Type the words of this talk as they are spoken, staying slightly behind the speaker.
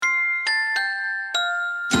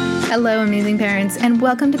Hello, amazing parents, and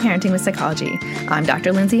welcome to Parenting with Psychology. I'm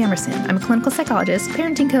Dr. Lindsay Emerson. I'm a clinical psychologist,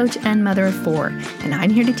 parenting coach, and mother of 4, and I'm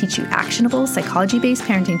here to teach you actionable psychology-based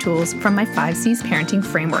parenting tools from my 5 C's parenting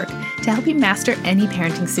framework to help you master any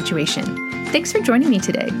parenting situation. Thanks for joining me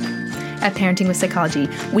today. At Parenting with Psychology,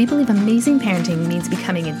 we believe amazing parenting means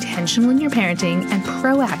becoming intentional in your parenting and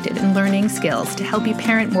proactive in learning skills to help you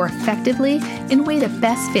parent more effectively in a way that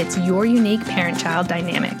best fits your unique parent-child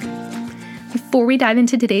dynamic. Before we dive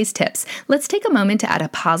into today's tips, let's take a moment to add a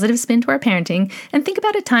positive spin to our parenting and think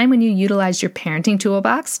about a time when you utilized your parenting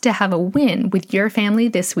toolbox to have a win with your family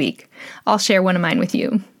this week. I'll share one of mine with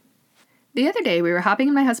you. The other day, we were hopping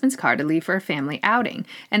in my husband's car to leave for a family outing,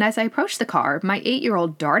 and as I approached the car, my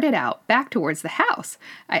 8-year-old darted out back towards the house.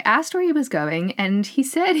 I asked where he was going, and he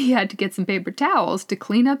said he had to get some paper towels to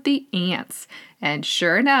clean up the ants. And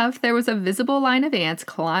sure enough, there was a visible line of ants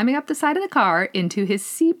climbing up the side of the car into his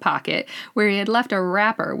seat pocket, where he had left a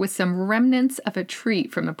wrapper with some remnants of a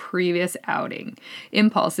treat from a previous outing.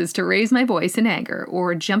 Impulses to raise my voice in anger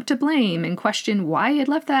or jump to blame and question why I had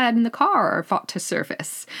left that in the car fought to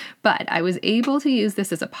surface. But I was able to use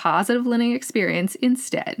this as a positive learning experience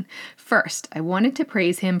instead. First, I wanted to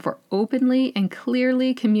praise him for openly and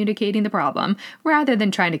clearly communicating the problem rather than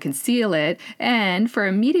trying to conceal it, and for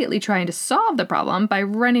immediately trying to solve the problem by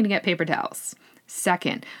running to get paper towels.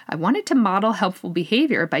 Second, I wanted to model helpful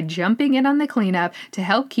behavior by jumping in on the cleanup to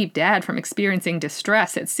help keep Dad from experiencing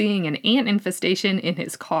distress at seeing an ant infestation in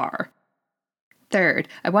his car. Third,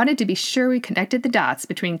 I wanted to be sure we connected the dots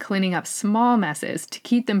between cleaning up small messes to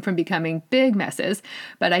keep them from becoming big messes,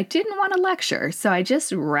 but I didn't want to lecture, so I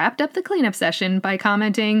just wrapped up the cleanup session by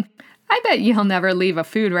commenting, "I bet you'll never leave a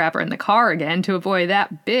food wrapper in the car again to avoid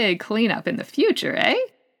that big cleanup in the future, eh?"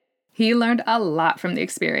 He learned a lot from the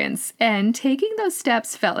experience, and taking those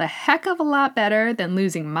steps felt a heck of a lot better than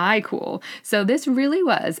losing my cool, so this really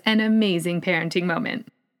was an amazing parenting moment.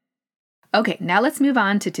 Okay, now let's move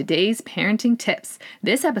on to today's parenting tips.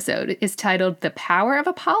 This episode is titled The Power of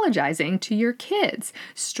Apologizing to Your Kids,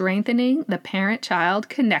 Strengthening the Parent-Child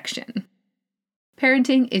Connection.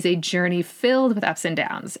 Parenting is a journey filled with ups and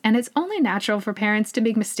downs, and it's only natural for parents to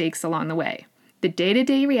make mistakes along the way. The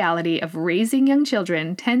day-to-day reality of raising young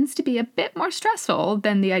children tends to be a bit more stressful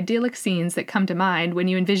than the idyllic scenes that come to mind when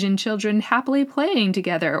you envision children happily playing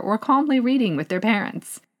together or calmly reading with their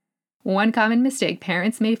parents. One common mistake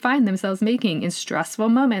parents may find themselves making in stressful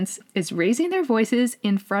moments is raising their voices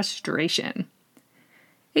in frustration.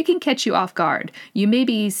 It can catch you off guard. You may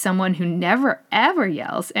be someone who never ever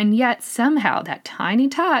yells, and yet somehow that tiny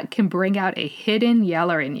talk can bring out a hidden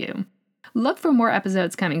yeller in you. Look for more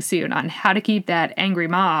episodes coming soon on how to keep that angry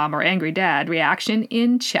mom or angry dad reaction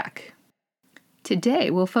in check. Today,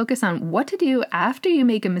 we'll focus on what to do after you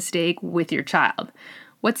make a mistake with your child.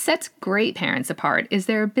 What sets great parents apart is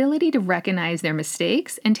their ability to recognize their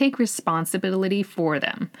mistakes and take responsibility for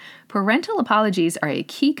them. Parental apologies are a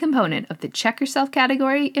key component of the Check Yourself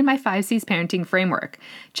category in my 5 C's parenting framework.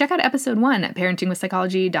 Check out episode 1 at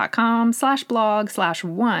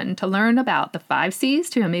parentingwithpsychology.com/blog/1 to learn about the 5 C's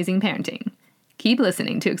to amazing parenting. Keep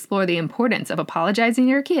listening to explore the importance of apologizing to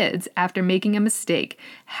your kids after making a mistake,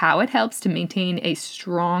 how it helps to maintain a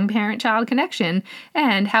strong parent-child connection,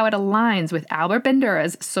 and how it aligns with Albert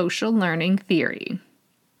Bandura's social learning theory.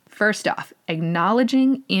 First off,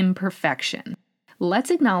 acknowledging imperfection. Let's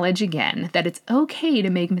acknowledge again that it's okay to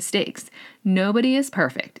make mistakes. Nobody is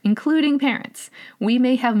perfect, including parents. We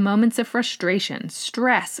may have moments of frustration,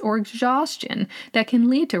 stress, or exhaustion that can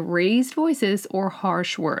lead to raised voices or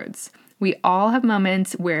harsh words. We all have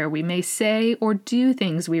moments where we may say or do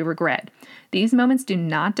things we regret. These moments do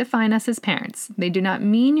not define us as parents. They do not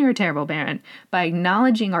mean you're a terrible parent. By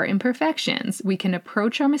acknowledging our imperfections, we can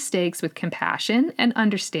approach our mistakes with compassion and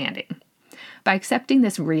understanding. By accepting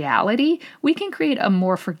this reality, we can create a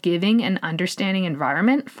more forgiving and understanding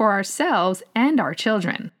environment for ourselves and our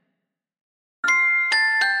children.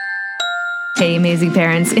 Hey, amazing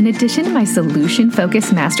parents. In addition to my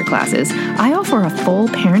solution-focused masterclasses, I offer a full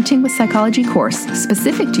Parenting with Psychology course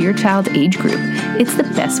specific to your child's age group. It's the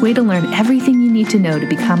best way to learn everything you need to know to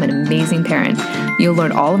become an amazing parent. You'll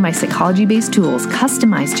learn all of my psychology-based tools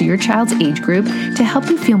customized to your child's age group to help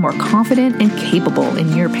you feel more confident and capable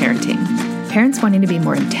in your parenting. Parents wanting to be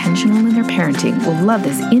more intentional in their parenting will love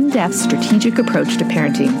this in-depth strategic approach to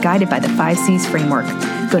parenting guided by the 5 C's framework.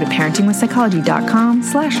 Go to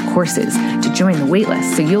parentingwithpsychology.com/courses to join the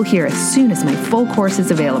waitlist so you'll hear as soon as my full course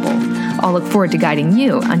is available. I'll look forward to guiding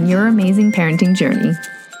you on your amazing parenting journey.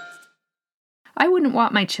 I wouldn't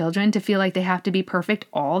want my children to feel like they have to be perfect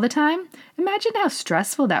all the time. Imagine how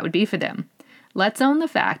stressful that would be for them. Let's own the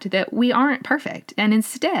fact that we aren't perfect and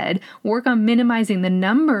instead work on minimizing the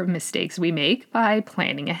number of mistakes we make by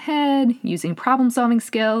planning ahead, using problem-solving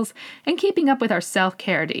skills, and keeping up with our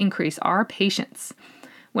self-care to increase our patience.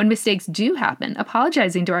 When mistakes do happen,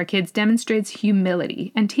 apologizing to our kids demonstrates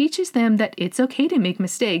humility and teaches them that it's okay to make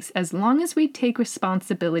mistakes as long as we take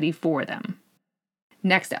responsibility for them.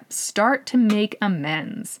 Next up, start to make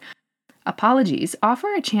amends. Apologies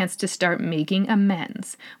offer a chance to start making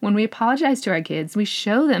amends. When we apologize to our kids, we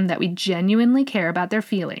show them that we genuinely care about their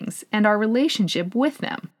feelings and our relationship with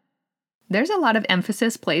them. There's a lot of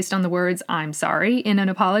emphasis placed on the words "I'm sorry" in an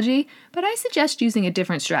apology, but I suggest using a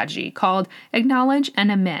different strategy called acknowledge and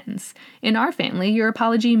amends. In our family, your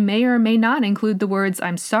apology may or may not include the words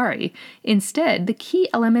 "I'm sorry." Instead, the key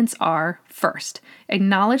elements are, first,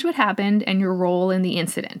 acknowledge what happened and your role in the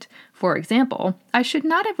incident. For example, "I should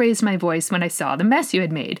not have raised my voice when I saw the mess you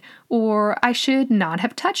had made," or "I should not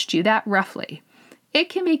have touched you that roughly." It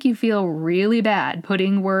can make you feel really bad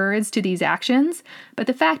putting words to these actions, but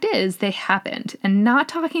the fact is they happened, and not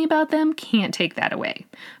talking about them can't take that away.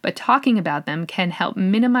 But talking about them can help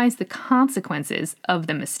minimize the consequences of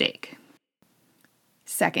the mistake.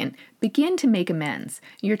 Second, begin to make amends.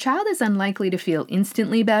 Your child is unlikely to feel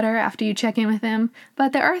instantly better after you check in with them,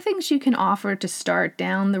 but there are things you can offer to start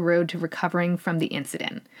down the road to recovering from the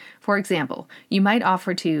incident. For example, you might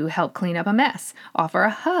offer to help clean up a mess, offer a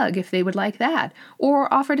hug if they would like that,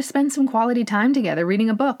 or offer to spend some quality time together reading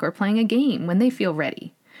a book or playing a game when they feel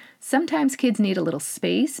ready. Sometimes kids need a little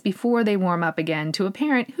space before they warm up again to a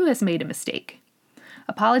parent who has made a mistake.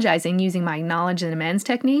 Apologizing using my acknowledge and amends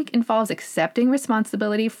technique involves accepting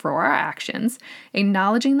responsibility for our actions,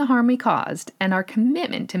 acknowledging the harm we caused, and our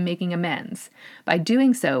commitment to making amends. By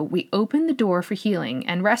doing so, we open the door for healing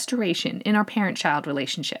and restoration in our parent-child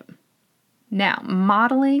relationship. Now,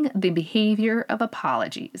 modeling the behavior of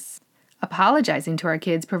apologies. Apologizing to our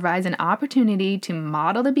kids provides an opportunity to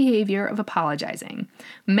model the behavior of apologizing.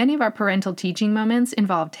 Many of our parental teaching moments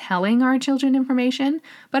involve telling our children information,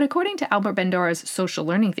 but according to Albert Bandura's social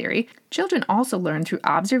learning theory, children also learn through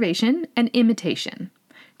observation and imitation.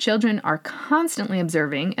 Children are constantly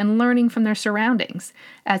observing and learning from their surroundings.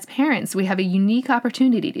 As parents, we have a unique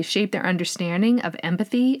opportunity to shape their understanding of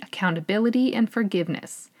empathy, accountability, and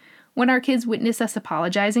forgiveness. When our kids witness us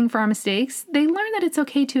apologizing for our mistakes, they learn that it's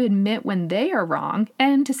okay to admit when they are wrong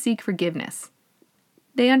and to seek forgiveness.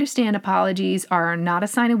 They understand apologies are not a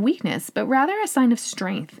sign of weakness, but rather a sign of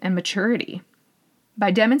strength and maturity.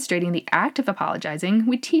 By demonstrating the act of apologizing,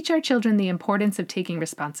 we teach our children the importance of taking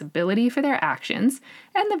responsibility for their actions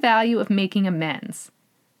and the value of making amends.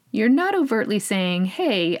 You're not overtly saying,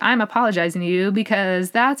 "Hey, I'm apologizing to you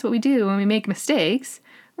because that's what we do when we make mistakes."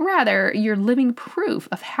 Rather, you're living proof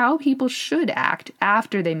of how people should act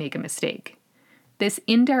after they make a mistake. This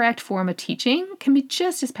indirect form of teaching can be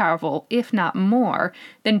just as powerful, if not more,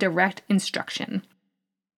 than direct instruction.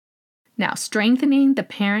 Now, strengthening the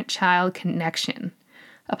parent-child connection.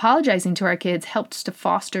 Apologizing to our kids helps to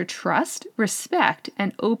foster trust, respect,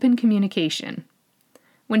 and open communication.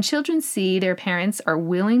 When children see their parents are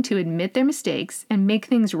willing to admit their mistakes and make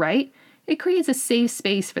things right, it creates a safe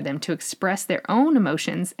space for them to express their own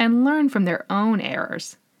emotions and learn from their own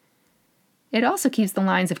errors. It also keeps the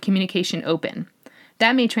lines of communication open.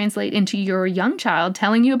 That may translate into your young child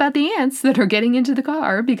telling you about the ants that are getting into the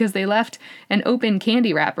car because they left an open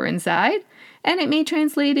candy wrapper inside, and it may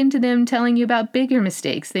translate into them telling you about bigger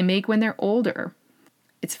mistakes they make when they're older.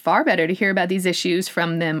 It's far better to hear about these issues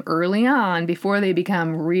from them early on before they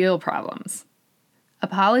become real problems.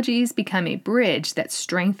 Apologies become a bridge that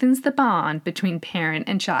strengthens the bond between parent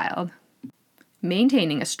and child.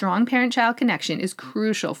 Maintaining a strong parent-child connection is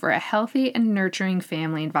crucial for a healthy and nurturing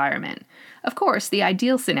family environment. Of course, the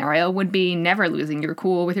ideal scenario would be never losing your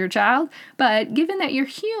cool with your child, but given that you're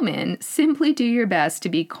human, simply do your best to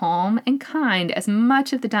be calm and kind as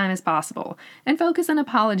much of the time as possible, and focus on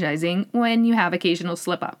apologizing when you have occasional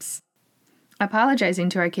slip-ups. Apologizing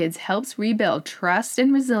to our kids helps rebuild trust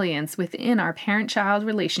and resilience within our parent-child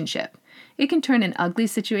relationship. It can turn an ugly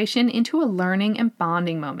situation into a learning and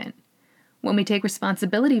bonding moment. When we take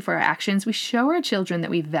responsibility for our actions, we show our children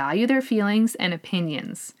that we value their feelings and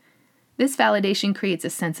opinions. This validation creates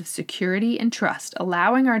a sense of security and trust,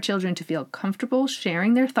 allowing our children to feel comfortable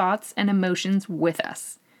sharing their thoughts and emotions with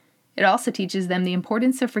us. It also teaches them the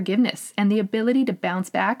importance of forgiveness and the ability to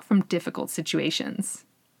bounce back from difficult situations.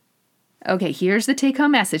 Okay, here's the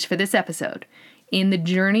take-home message for this episode. In the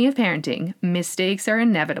journey of parenting, mistakes are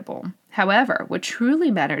inevitable. However, what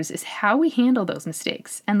truly matters is how we handle those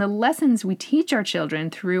mistakes and the lessons we teach our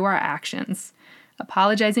children through our actions.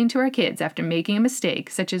 Apologizing to our kids after making a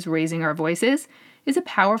mistake, such as raising our voices, is a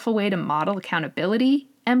powerful way to model accountability,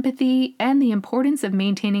 empathy, and the importance of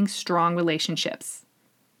maintaining strong relationships.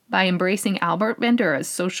 By embracing Albert Bandura's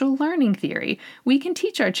social learning theory, we can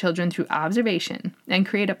teach our children through observation and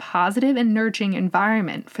create a positive and nurturing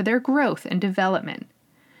environment for their growth and development.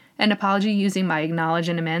 An apology using my acknowledge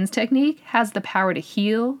and amends technique has the power to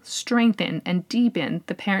heal, strengthen, and deepen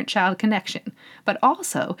the parent-child connection, but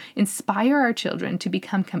also inspire our children to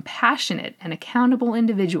become compassionate and accountable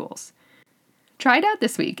individuals. Try it out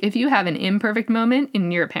this week if you have an imperfect moment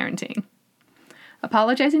in your parenting.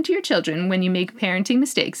 Apologizing to your children when you make parenting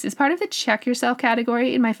mistakes is part of the Check Yourself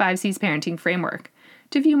category in my 5 C's parenting framework.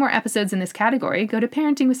 To view more episodes in this category, go to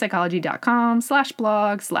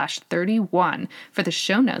parentingwithpsychology.com/blog/31 for the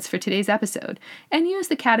show notes for today's episode, and use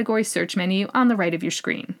the category search menu on the right of your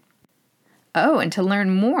screen. Oh, and to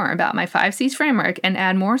learn more about my 5 C's framework and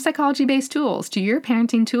add more psychology-based tools to your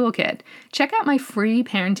parenting toolkit, check out my free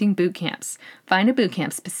parenting boot camps. Find a boot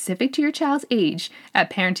camp specific to your child's age at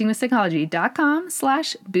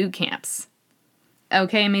parentingwithpsychology.com/bootcamps.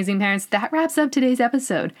 Okay, amazing parents, that wraps up today's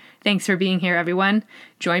episode. Thanks for being here, everyone.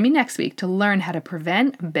 Join me next week to learn how to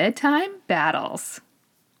prevent bedtime battles.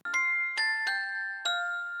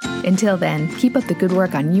 Until then, keep up the good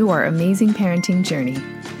work on your amazing parenting journey.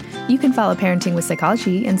 You can follow Parenting with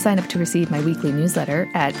Psychology and sign up to receive my weekly newsletter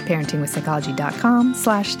at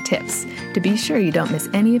parentingwithpsychology.com/tips to be sure you don't miss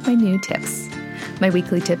any of my new tips. My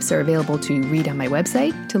weekly tips are available to read on my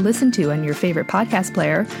website, to listen to on your favorite podcast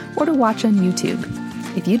player, or to watch on YouTube.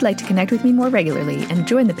 If you'd like to connect with me more regularly and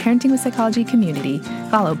join the Parenting with Psychology community,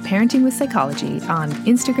 follow Parenting with Psychology on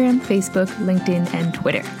Instagram, Facebook, LinkedIn, and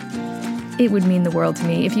Twitter. It would mean the world to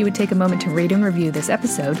me if you would take a moment to rate and review this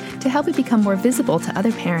episode to help it become more visible to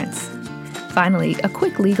other parents. Finally, a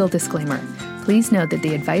quick legal disclaimer. Please note that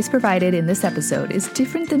the advice provided in this episode is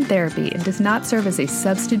different than therapy and does not serve as a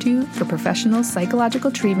substitute for professional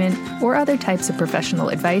psychological treatment or other types of professional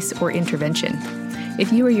advice or intervention.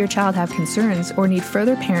 If you or your child have concerns or need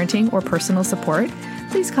further parenting or personal support,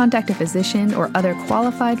 please contact a physician or other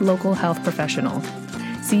qualified local health professional.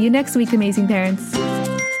 See you next week, amazing parents.